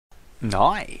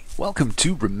Hi, welcome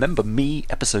to Remember Me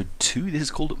episode 2. This is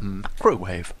called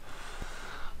Macrowave.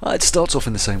 It starts off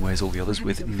in the same way as all the others,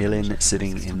 with Nilin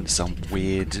sitting in some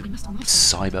weird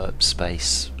cyber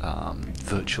space,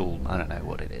 virtual, I don't know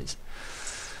what it is.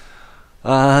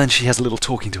 And she has a little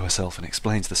talking to herself and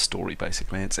explains the story,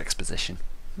 basically. It's exposition.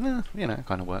 You know, it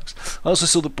kind of works. I also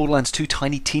saw that Borderlands 2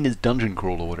 Tiny Tina's Dungeon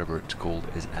Crawl, or whatever it's called,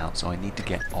 is out, so I need to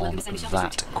get on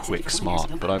that quick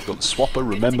smart. But I've got Swapper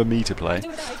Remember Me to play.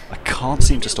 I can't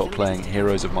seem to stop playing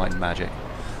Heroes of Might and Magic,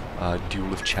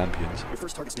 Duel of Champions.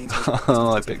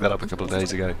 I picked that up a couple of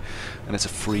days ago, and it's a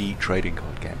free trading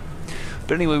card game.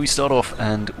 But anyway, we start off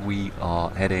and we are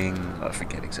heading... I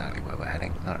forget exactly where we're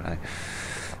heading, I don't know.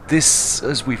 This,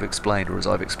 as we've explained, or as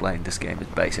I've explained, this game is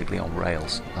basically on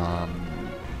rails.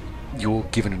 You're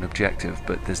given an objective,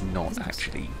 but there's not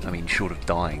actually, I mean, short of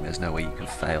dying, there's no way you can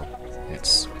fail.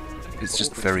 It's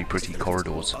just very pretty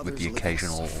corridors with the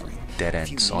occasional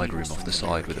dead-end side room off the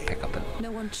side with a pickup in.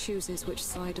 No one chooses which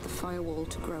side of the firewall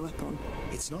to grow up on.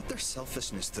 It's not their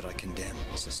selfishness that I condemn,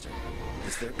 sister.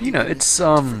 You know, it's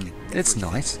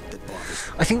nice.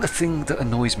 I think the thing that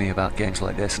annoys me about games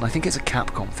like this, and I think it's a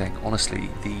Capcom thing, honestly,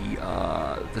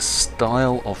 the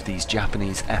style of these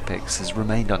Japanese epics has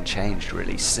remained unchanged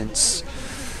really since,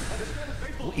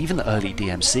 well, even the early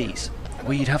DMCs,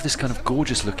 where you'd have this kind of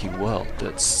gorgeous looking world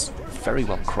that's very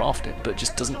well crafted but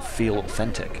just doesn't feel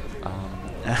authentic.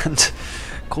 And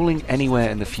calling anywhere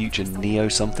in the future Neo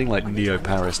something like Neo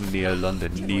Paris, Neo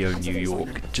London, Neo New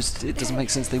York, just it doesn't make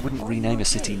sense. They wouldn't rename a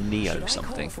city Neo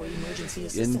something.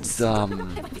 And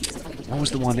what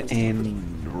was the one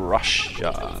in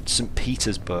Russia? St.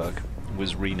 Petersburg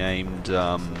was renamed,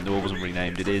 no, it wasn't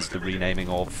renamed, it is the renaming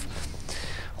of,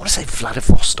 I want to say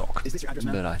Vladivostok,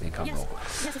 but I think I'm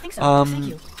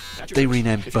wrong. They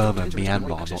renamed Burma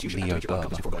Myanmar, not Neo-Burma.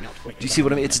 Do you see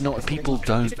what I mean? It's not, people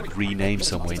don't rename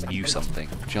somewhere new something.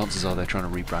 Chances are they're trying to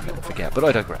rebrand it and forget. But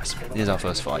I digress. Here's our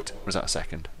first fight. Or is that a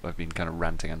second? I've been kind of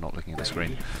ranting and not looking at the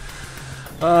screen.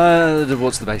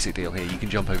 What's the basic deal here? You can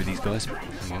jump over these guys.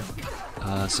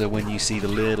 So when you see the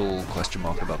little question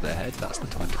mark above their head, that's the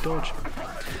time to dodge.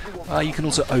 You can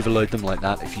also overload them like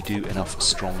that. If you do enough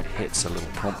strong hits, a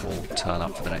little prompt will turn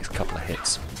up for the next couple of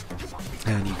hits.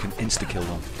 And you can insta-kill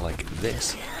them like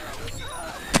this.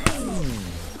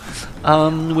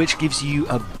 Which gives you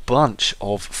a bunch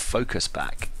of focus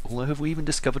back. Although, have we even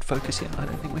discovered focus yet? I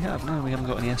don't think we have. No, we haven't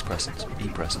got any s-pressens,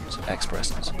 e-pressens,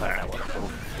 x-pressens,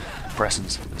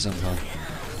 pressens of some kind.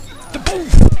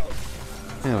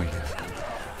 There we go.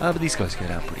 But these guys get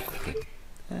out pretty quickly.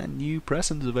 And new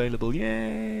pressens available.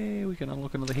 Yay! We can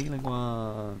unlock another healing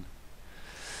one.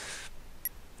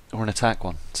 Or an attack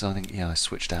one. So I think, yeah, I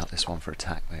switched out this one for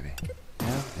attack, maybe.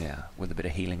 Yeah? Yeah, with a bit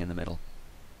of healing in the middle.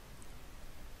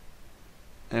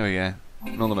 There we go.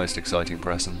 Not the most exciting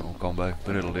pressing or combo,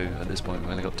 but it'll do. At this point, we've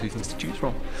only got two things to choose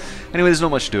from. Anyway, there's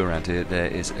not much to do around here. There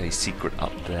is a secret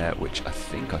up there, which I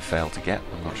think I failed to get.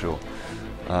 I'm not sure.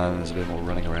 There's a bit more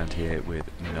running around here with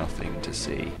nothing to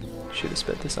see. Should have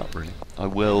sped this up, really. I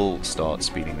will start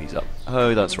speeding these up.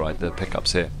 Oh, that's right, the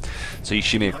pickup's here. So you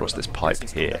shimmy across this pipe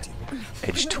here.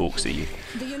 Edge talks at you.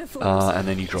 And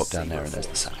then you drop down there and there's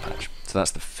the sap patch. So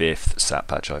that's the 5th sap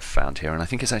patch I've found here, and I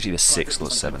think it's actually the 6th or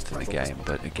 7th in the game,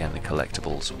 but again, the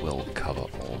collectibles will cover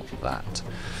all of that.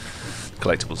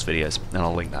 Collectibles videos, and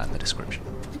I'll link that in the description.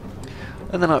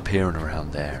 And then up here and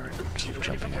around there, and sort of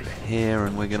jumping over here,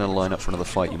 and we're going to line up for another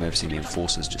fight. You may have seen the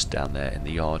enforcers just down there in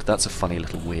the yard. That's a funny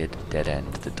little weird dead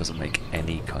end that doesn't make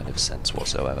any kind of sense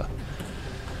whatsoever.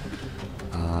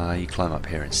 You climb up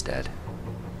here instead.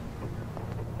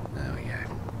 There we go.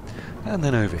 And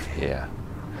then over here.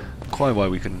 Quite why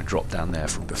we couldn't drop down there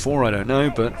from before, I don't know,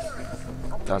 but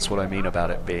that's what I mean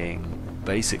about it being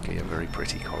basically a very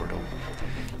pretty corridor.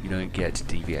 You don't get to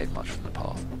deviate much from the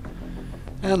path.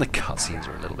 And the cutscenes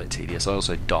are a little bit tedious. I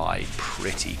also die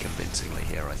pretty convincingly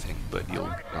here, I think, but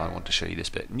I want to show you this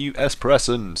bit. New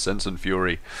s-pressen, Sense and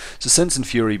Fury. So Sense and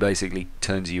Fury basically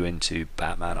turns you into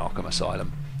Batman Arkham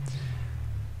Asylum.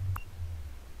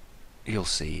 You'll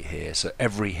see here, so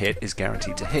every hit is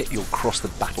guaranteed to hit. You'll cross the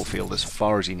battlefield as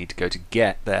far as you need to go to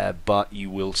get there, but you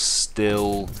will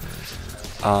still,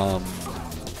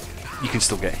 you can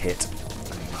still get hit.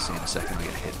 You'll see in a second we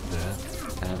get hit there.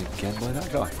 And again by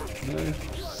that guy. No,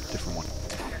 different one.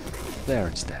 There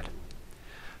instead.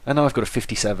 And now I've got a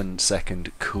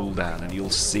 57-second cooldown, and you'll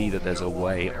see that there's a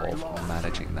way of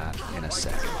managing that in a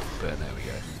second. But there we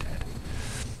go, dead.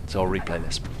 So I'll replay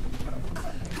this.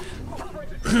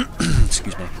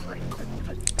 Excuse me.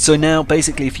 So now,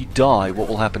 basically, if you die, what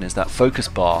will happen is that focus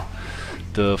bar,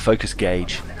 the focus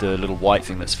gauge, the little white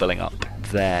thing that's filling up,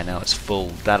 there, now it's full,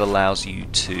 that allows you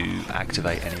to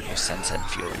activate any of your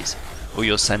s-pressens furies. Or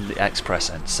your s-pressens.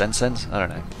 S-pressens? I don't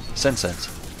know. S-pressens.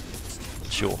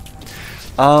 Sure.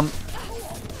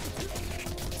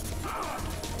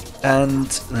 And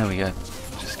there we go.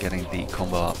 Just getting the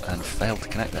combo up and failed to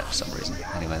connect there for some reason.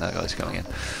 Anyway, that guy's going in.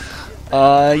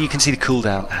 You can see the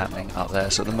cooldown happening up there.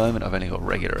 So at the moment I've only got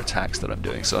regular attacks that I'm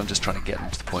doing, so I'm just trying to get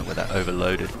them to the point where they're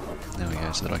overloaded. There we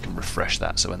go, so that I can refresh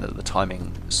that, so when the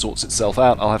timing sorts itself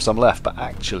out I'll have some left. But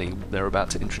actually they're about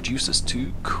to introduce us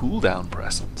to cooldown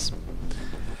presents.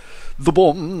 The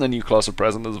bomb, the new class of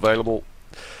present is available.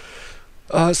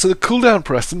 So the cooldown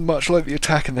present, much like the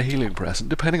attack and the healing present,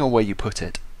 depending on where you put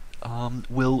it,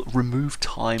 will remove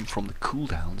time from the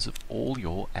cooldowns of all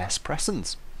your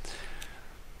s-pressens.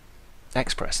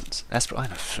 X-pressens.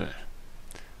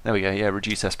 There we go, yeah,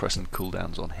 reduce s-pressen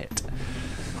cooldowns on hit.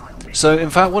 So in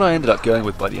fact what I ended up going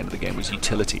with by the end of the game was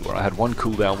utility, where I had one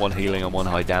cooldown, one healing and one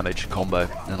high damage combo,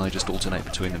 and I just alternate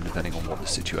between them depending on what the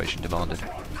situation demanded.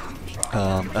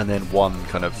 And then one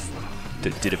kind of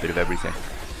did a bit of everything.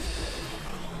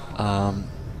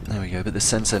 There we go, but the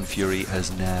s-pressens Fury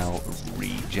has now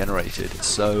regenerated,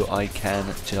 so I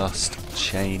can just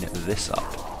chain this up.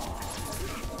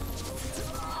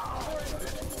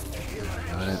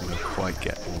 I don't think I'll quite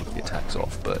get all of the attacks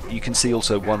off, but you can see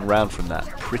also one round from that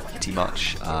pretty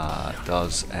much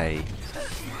does a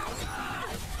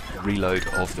reload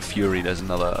of the Fury. There's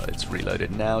another, it's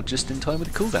reloaded now just in time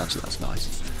with the cooldown, so that's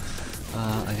nice.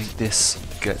 I think this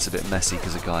gets a bit messy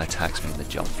because a guy attacks me and the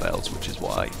jump fails, which is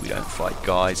why we don't fight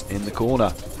guys in the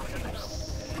corner.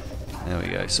 There we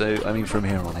go, so I mean from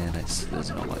here on in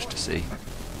there's not much to see. I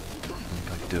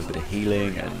think I can do a bit of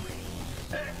healing and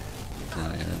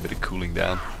a bit of cooling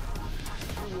down.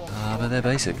 But they're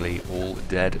basically all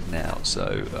dead now,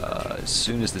 so as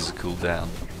soon as this is cooled down,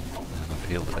 I've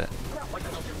healed a bit.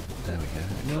 There we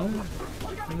go. No.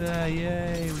 There,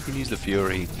 yay! We can use the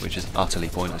Fury, which is utterly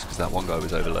pointless because that one guy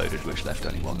was overloaded, which left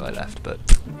only one guy left. But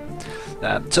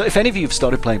so if any of you have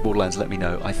started playing Borderlands, let me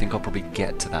know. I think I'll probably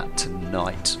get to that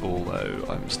tonight, although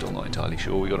I'm still not entirely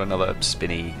sure. We got another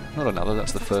spinny, not another,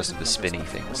 that's the first of the spinny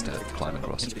things to climb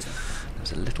across.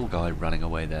 There's a little guy running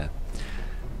away there.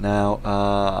 Now,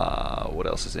 what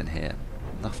else is in here?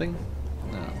 Nothing?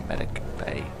 No, medic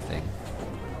bay thing.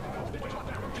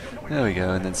 There we go,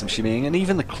 and then some shimmying, and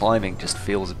even the climbing just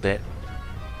feels a bit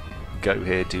go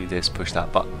here, do this, push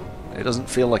that button. It doesn't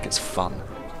feel like it's fun.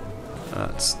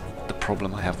 That's the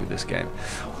problem I have with this game.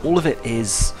 All of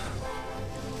it's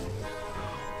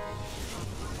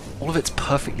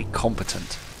perfectly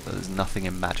competent, but there's nothing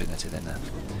imaginative in there.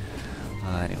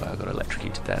 Anyway, I got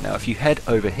electrocuted there. Now if you head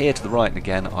over here to the right, and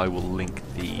again I will link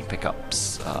the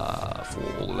pickups for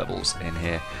all the levels in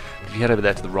here. If you head over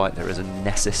there to the right, there is a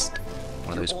Nessist,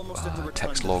 one of those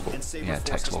text log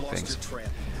things.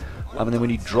 And then when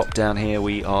you drop down here,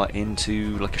 we are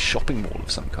into like a shopping mall of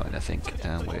some kind, I think,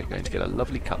 and we're going to get a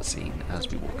lovely cutscene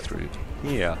as we walk through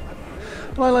here.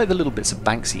 And I like the little bits of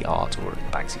Banksy art, or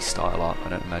Banksy style art. I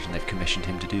don't imagine they've commissioned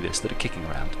him to do this, that are kicking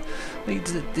around.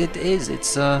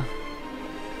 It's the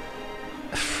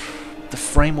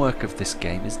framework of this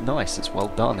game is nice. It's well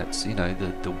done. It's, you know,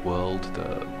 the world,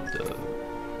 the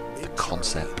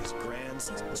concept.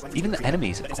 Even the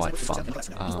enemies are quite fun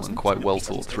and quite well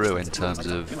thought through in terms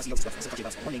of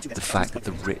the fact that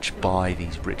the rich buy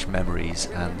these rich memories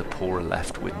and the poor are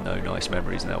left with no nice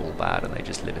memories, and they're all bad and they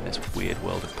just live in this weird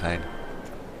world of pain.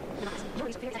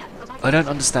 I don't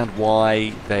understand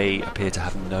why they appear to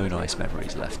have no nice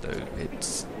memories left, though.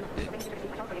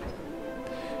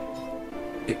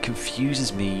 It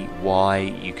confuses me why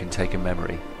you can take a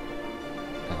memory.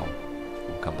 Hang on,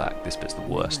 we'll come back. This bit's the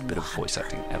worst bit of voice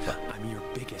acting ever. I'm your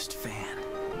biggest fan.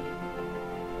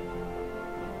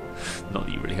 Not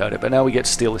that you really heard it, but now we get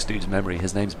to steal this dude's memory.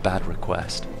 His name's Bad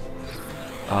Request.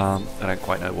 I don't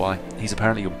quite know why. He's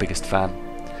apparently your biggest fan.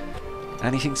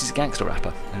 And he thinks he's a gangster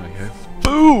rapper. There we go.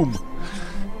 Boom!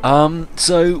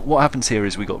 So what happens here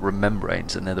is we got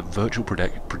remembranes, and they're the virtual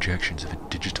projections of a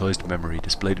digitized memory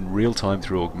displayed in real time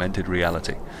through augmented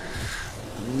reality.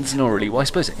 It's not really, well, I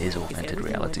suppose it is augmented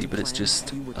reality, but it's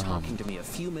just, well,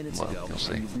 you'll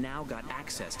see. You've now got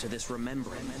access to this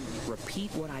remembrance.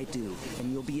 Repeat what I do,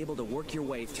 and you'll be able to work your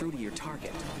way through to your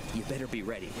target. You better be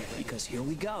ready, because here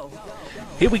we go.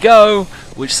 Here we go!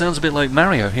 Which sounds a bit like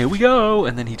Mario, here we go!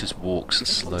 And then he just walks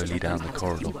slowly down the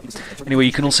corridor. Anyway,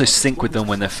 you can also sync with them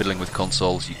when they're fiddling with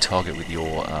consoles. You target with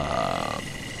your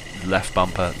left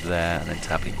bumper there, and then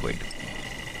tapply quick.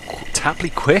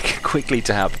 Tapply quick? Quickly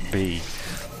tap B.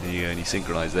 There you go, and you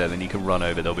synchronise there, then you can run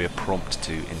over, there'll be a prompt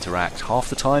to interact. Half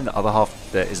the time, the other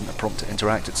half there isn't a prompt to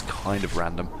interact, it's kind of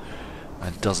random.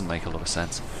 It doesn't make a lot of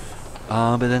sense.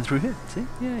 But then through here, see?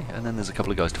 Yay. And then there's a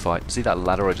couple of guys to fight. See that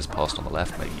ladder I just passed on the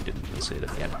left? Maybe you didn't, you'll see it at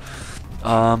the end.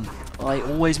 I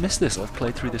always miss this. I've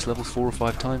played through this level 4 or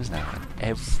 5 times now, and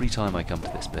every time I come to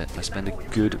this bit, I spend a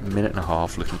good minute and a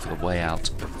half looking for the way out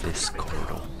of this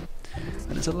corridor.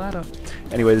 And there's a ladder.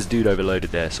 Anyway, there's a dude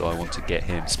overloaded there, so I want to get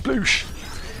him. Sploosh!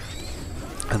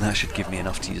 And that should give me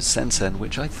enough to use s-pressens,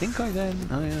 which I think I then...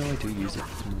 Oh yeah, I do use it.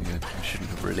 I shouldn't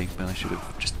have really, but I should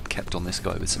have just kept on this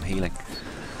guy with some healing.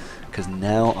 Because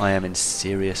now I am in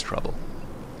serious trouble.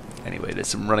 Anyway, there's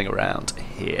some running around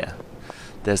here.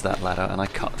 There's that ladder, and I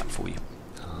cut that for you.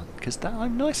 Because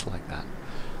I'm nice like that.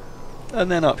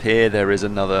 And then up here there is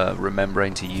another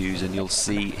remembrane to use, and you'll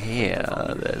see here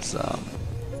there's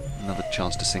another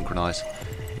chance to synchronize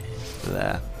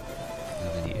there.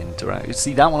 And then you interact. You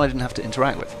see, that one I didn't have to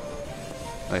interact with.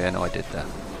 Oh yeah, no, I did there.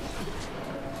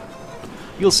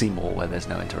 You'll see more where there's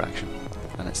no interaction.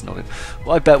 And it's not.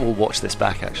 Well, I bet we'll watch this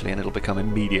back actually, and it'll become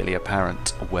immediately apparent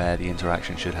where the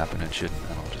interaction should happen and shouldn't.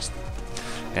 And I'll just.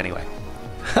 Anyway.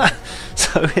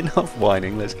 So enough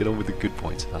whining. Let's get on with the good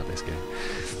points about this game.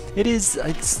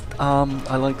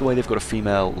 I like the way they've got a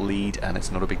female lead, and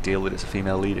it's not a big deal that it's a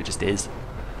female lead. It just is.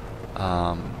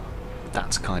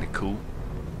 That's kind of cool.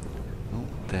 Oh,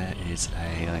 there is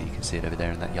a. You can see it over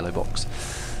there in that yellow box.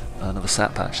 Another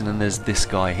sat patch, and then there's this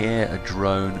guy here, a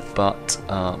drone, but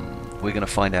we're going to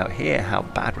find out here how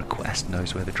Bad Request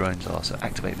knows where the drones are, so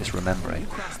activate this remembrane.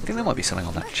 I think there might be something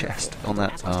on that chest, on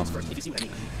that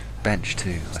bench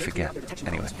too, I forget.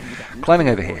 Anyway, climbing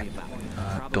over here,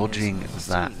 dodging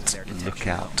that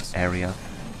lookout area.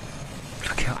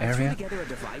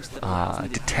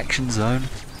 Detection zone.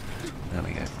 There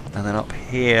we go. And then up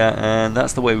here, and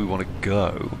that's the way we want to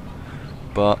go,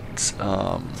 but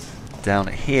down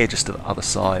here, just to the other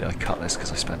side, I cut this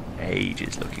because I spent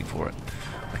ages looking for it,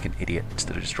 like an idiot,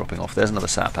 instead of just dropping off. There's another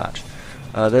sat patch.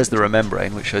 There's the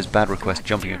remembrane, which shows Bad Request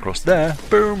jumping across there,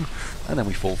 boom, and then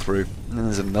we fall through. And then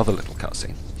there's another little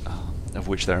cutscene, of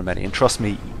which there are many. And trust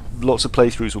me, lots of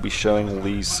playthroughs will be showing all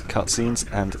these cutscenes,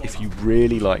 and if you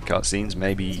really like cutscenes,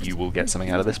 maybe you will get something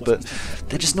out of this, but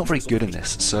they're just not very good in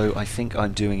this, so I think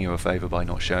I'm doing you a favour by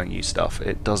not showing you stuff.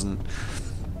 It doesn't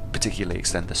particularly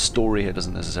extend the story, it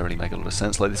doesn't necessarily make a lot of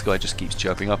sense. Like, this guy just keeps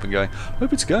chirping up and going,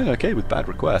 hope it's going okay with Bad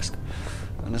Request.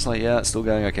 And it's like, yeah, it's still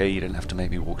going okay, you didn't have to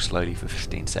make me walk slowly for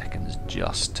 15 seconds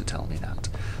just to tell me that.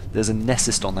 There's a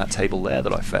Nesist on that table there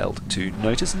that I failed to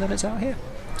notice, and then it's out here.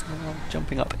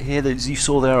 Jumping up here, as you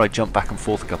saw there, I jumped back and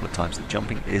forth a couple of times. The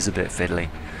jumping is a bit fiddly.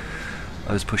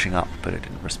 I was pushing up, but it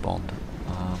didn't respond.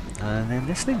 And then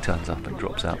this thing turns up and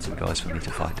drops out some guys for me to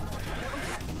fight.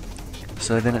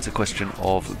 So then it's a question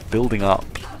of building up.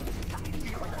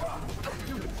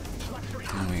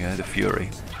 There we go, the Fury.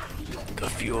 The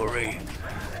Fury.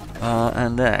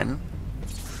 And then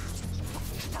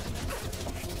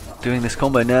doing this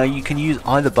combo. Now you can use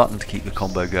either button to keep the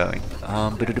combo going,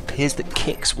 but it appears that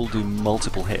kicks will do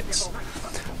multiple hits,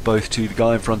 both to the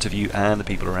guy in front of you and the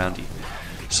people around you.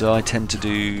 So I tend to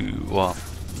do, well,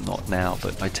 not now,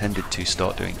 but I tended to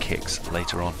start doing kicks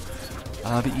later on.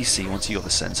 But you see, once you got the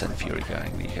s-pressens Fury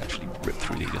going, you can actually rip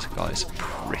through these guys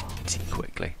pretty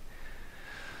quickly.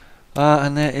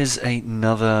 And there is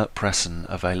another s-pressens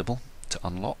available to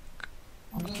unlock.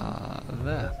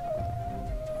 There.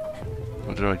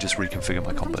 Or did I just reconfigure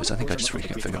my combos? I think I just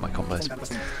reconfigured my combos.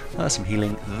 Some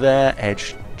healing there.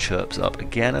 Edge chirps up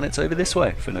again, and it's over this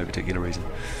way for no particular reason.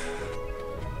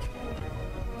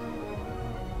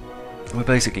 We're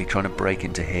basically trying to break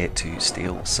into here to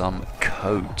steal some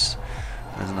codes.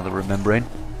 There's another remembrane.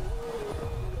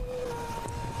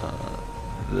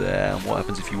 There. And what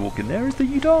happens if you walk in there is that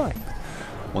you die.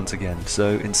 Once again.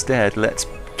 So instead, let's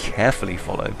carefully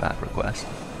follow Bad Request.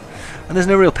 And there's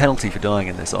no real penalty for dying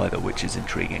in this either, which is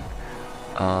intriguing.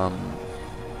 I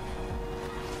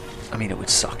mean, it would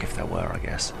suck if there were, I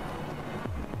guess.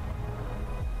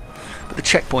 But the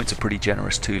checkpoints are pretty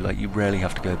generous too, like you rarely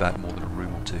have to go back more than a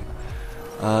room or two.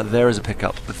 There is a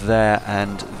pickup there,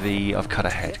 and I've cut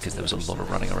ahead because there was a lot of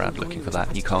running around looking for that,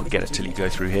 and you can't get it till you go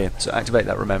through here. So activate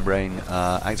that remembrane,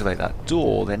 activate that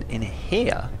door, then in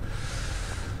here,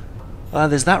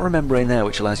 there's that remembrane there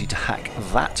which allows you to hack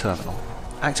that terminal.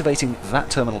 Activating that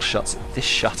terminal shuts this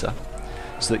shutter,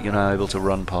 so that you're now able to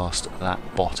run past that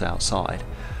bot outside.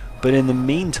 But in the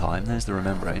meantime, there's the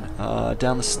remembrane.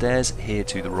 Down the stairs here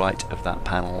to the right of that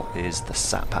panel is the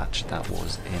sat patch that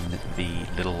was in the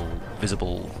little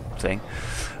visible thing.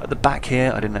 At the back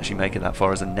here, I didn't actually make it that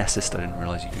far as a Nesist. I didn't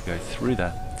realise you could go through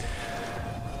there.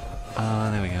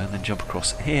 There we go, and then jump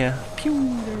across here.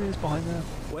 Pew! There it is behind there.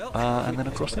 And then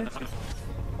across there.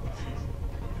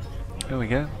 There we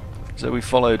go. So we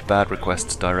followed Bad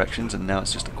Request's directions, and now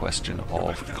it's just a question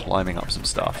of climbing up some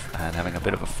stuff and having a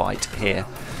bit of a fight here.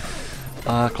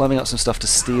 Climbing up some stuff to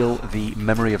steal the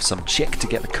memory of some chick to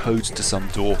get the codes to some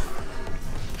door.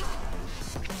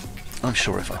 I'm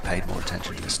sure if I paid more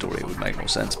attention to the story it would make more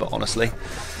sense, but honestly,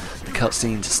 the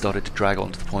cutscenes started to drag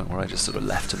on to the point where I just sort of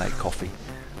left to make coffee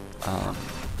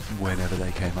whenever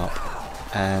they came up.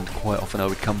 And quite often I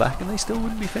would come back and they still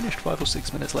wouldn't be finished 5 or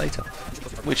 6 minutes later,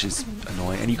 which is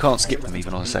annoying, and you can't skip them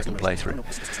even on a second playthrough,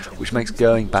 which makes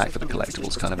going back for the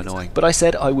collectibles kind of annoying. But I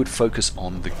said I would focus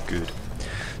on the good.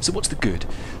 So what's the good?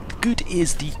 The good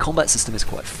is the combat system is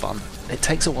quite fun. It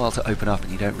takes a while to open up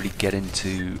and you don't really get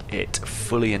into it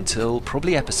fully until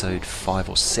probably episode 5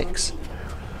 or 6.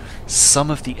 Some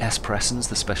of the s-pressens,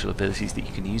 the special abilities that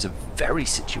you can use, are very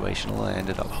situational. I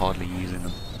ended up hardly using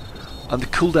them. And the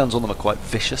cooldowns on them are quite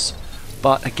vicious,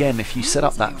 but again, if you set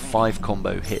up that 5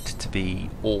 combo hit to be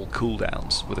all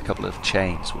cooldowns with a couple of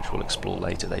chains, which we'll explore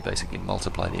later, they basically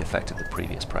multiply the effect of the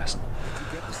previous pressing.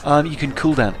 You can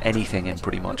cool down anything in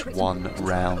pretty much one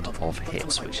round of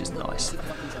hits, which is nice.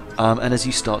 And as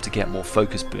you start to get more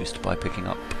focus boost by picking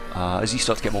up, as you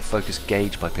start to get more focus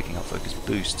gauge by picking up focus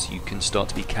boosts, you can start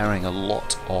to be carrying a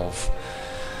lot of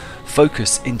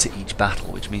focus into each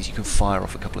battle, which means you can fire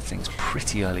off a couple of things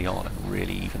pretty early on and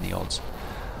really even the odds.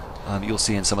 You'll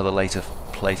see in some of the later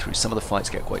playthroughs, some of the fights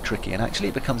get quite tricky, and actually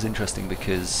it becomes interesting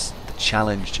because the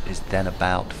challenge is then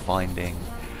about finding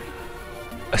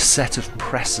a set of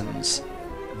pressens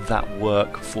that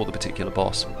work for the particular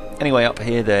boss. Anyway, up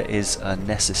here there is a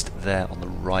Nessist there on the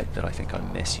right that I think I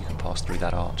miss. You can pass through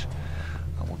that arch,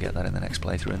 and we'll get that in the next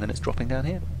playthrough, and then it's dropping down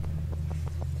here.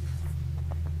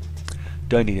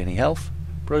 Don't need any health.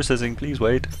 Processing, please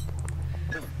wait.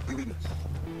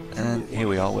 And here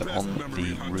we are, we're on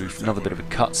the roof. Another bit of a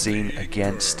cutscene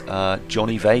against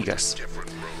Johnny Vegas.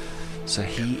 So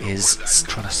he is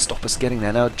trying to stop us getting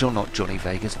there. No, not Johnny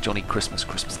Vegas, Johnny Christmas,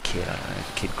 Christmas Kid, I don't know,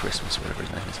 Kid Christmas, whatever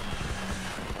his name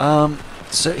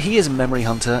is. So he is a memory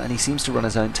hunter, and he seems to run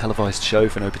his own televised show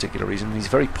for no particular reason. He's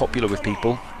very popular with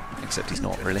people, except he's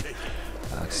not really.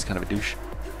 He's kind of a douche.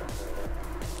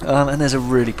 And there's a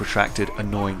really protracted,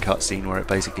 annoying cutscene where it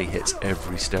basically hits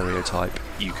every stereotype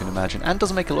you can imagine, and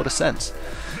doesn't make a lot of sense.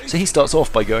 So he starts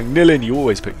off by going, "Nilin, you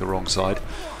always pick the wrong side."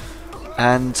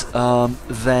 And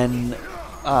then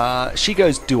she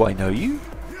goes, "Do I know you?"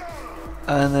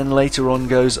 And then later on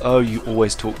goes, "Oh, you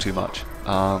always talk too much."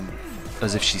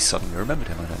 As if she's suddenly remembered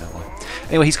him, I don't know why.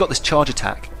 Anyway, he's got this charge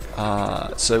attack.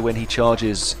 So when he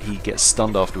charges, he gets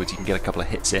stunned afterwards. You can get a couple of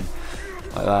hits in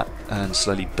like that and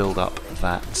slowly build up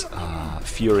that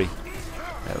fury.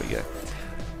 There we go.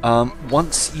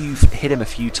 Once you've hit him a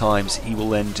few times, he will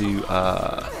then do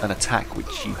an attack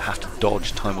which you have to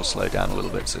dodge. Time will slow down a little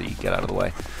bit so you get out of the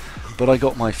way. But I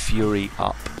got my fury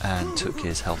up and took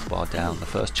his health bar down the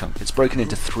first chunk. It's broken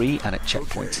into 3 and it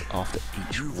checkpoints after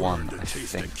each one, I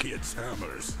think.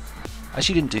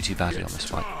 Actually didn't do too badly on this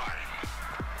fight.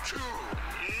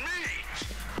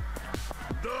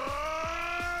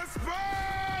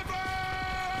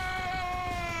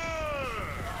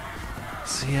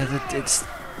 So yeah,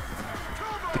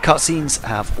 the cutscenes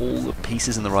have all the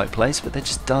pieces in the right place, but they're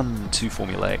just done too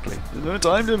formulaically. There's no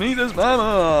time to meet the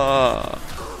spammer!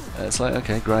 It's like,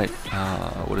 okay, great.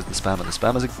 What is the spammer? The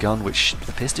spammer's a gun which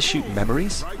appears to shoot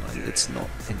memories. It's not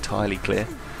entirely clear.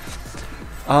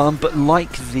 But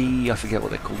like the, I forget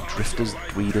what they're called, drifters,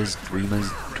 dweeders, dreamers,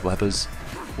 dwebbers,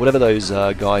 whatever those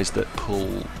guys that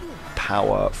pull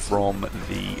power from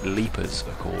the leapers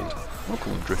are called. I'll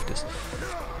call them drifters.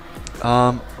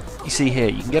 You see here,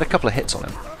 you can get a couple of hits on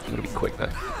him. You've got to be quick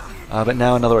though. But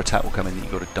now another attack will come in that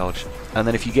you've got to dodge. And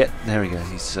then if you get... There we go,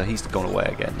 he's gone away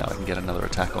again. Now I can get another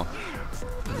attack on.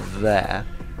 There.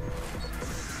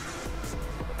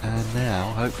 And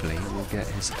now, hopefully, we'll get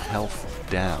his health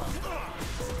down.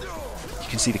 You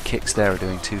can see the kicks there are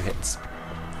doing 2 hits.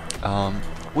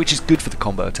 Which is good for the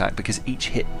combo attack, because each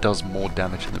hit does more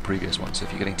damage than the previous one. So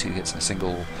if you're getting 2 hits in a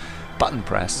single button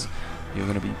press, you're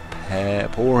going to be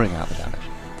pouring out the damage.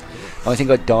 I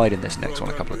think I died in this next one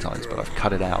a couple of times, but I've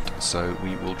cut it out, so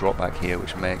we will drop back here,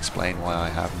 which may explain why I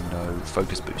have no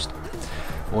focus boost,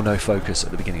 or no focus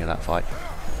at the beginning of that fight.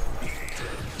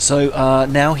 So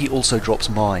now he also drops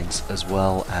mines, as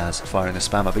well as firing the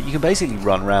spammer, but you can basically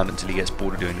run around until he gets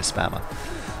bored of doing the spammer.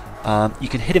 You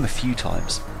can hit him a few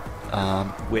times,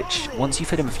 which, once you've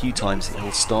hit him a few times,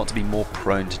 he'll start to be more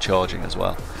prone to charging as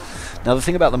well. Now the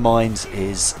thing about the mines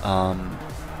is,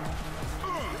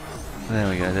 there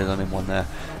we go, there's only one there.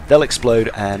 They'll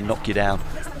explode and knock you down.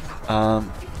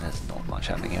 There's not much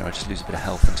happening here, I just lose a bit of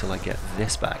health until I get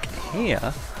this back.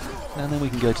 Here, And then we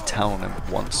can go to town on him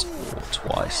once or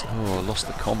twice. Oh, I lost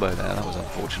the combo there, that was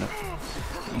unfortunate.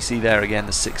 You see there again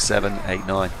the 6, 7, 8,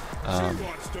 9.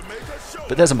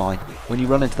 But there's a mine. When you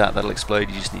run into that, that'll explode.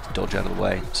 You just need to dodge out of the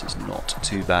way, so it's not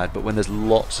too bad. But when there's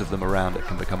lots of them around, it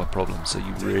can become a problem. So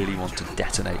you really want to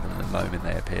detonate them the moment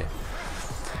they appear.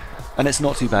 And it's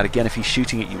not too bad. Again, if he's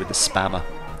shooting at you with the spammer,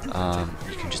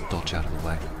 you can just dodge out of the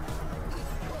way.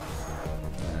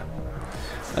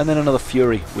 And then another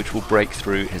Fury, which will break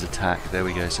through his attack. There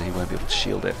we go, so he won't be able to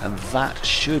shield it. And that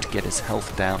should get his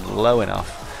health down low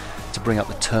enough to bring up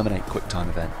the Terminate QuickTime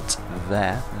event.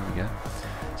 There we go.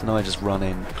 So now I just run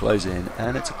in, close in,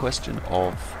 and it's a question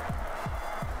of...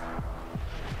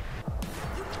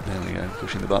 There we go,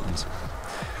 pushing the buttons.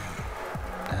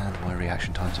 And my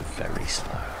reaction times are very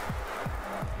slow.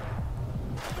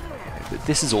 Okay, but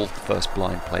this is all first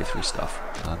blind playthrough stuff.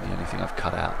 The only thing I've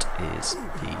cut out is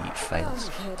the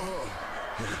fails.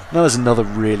 Now there's another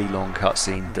really long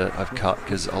cutscene that I've cut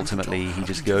because ultimately he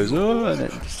just goes, oh, and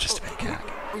it's just a bit cack.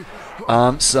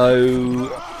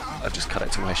 So I've just cut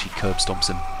it to where she curb stomps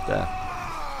him there.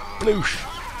 Bloosh!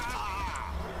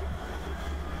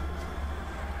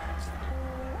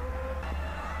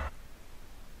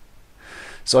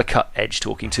 So I cut Edge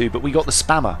talking too, but we got the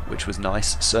spammer, which was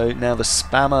nice. So now the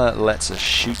spammer lets us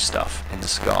shoot stuff in the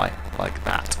sky, like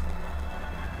that.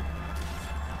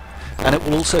 And it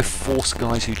will also force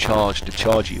guys who charge to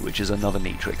charge you, which is another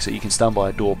neat trick. So you can stand by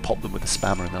a door, pop them with the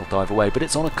spammer, and they'll dive away, but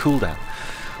it's on a cooldown.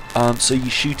 So you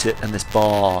shoot it, and this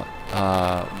bar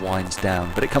winds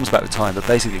down, but it comes back with time. But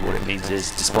basically what it means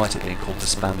is, despite it being called the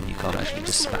spammer, you can't actually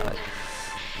just spam it,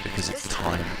 because it's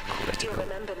time critical.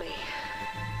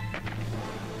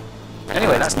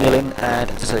 Anyway, that's Nilin and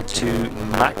episode 2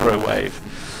 Macrowave.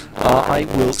 I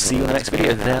will see you in the next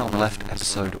video. There on the left,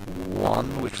 episode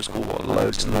 1, which was called what, Low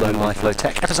Life, Low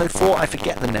Tech. Episode 4, I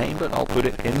forget the name, but I'll put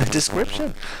it in the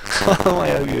description. I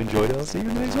hope you enjoyed it. I'll see you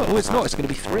in the next one. Oh, it's not, it's going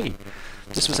to be 3.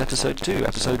 This was episode 2.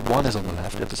 Episode 1 is on the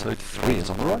left, episode 3 is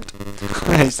on the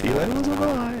right. See you later.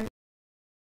 Bye.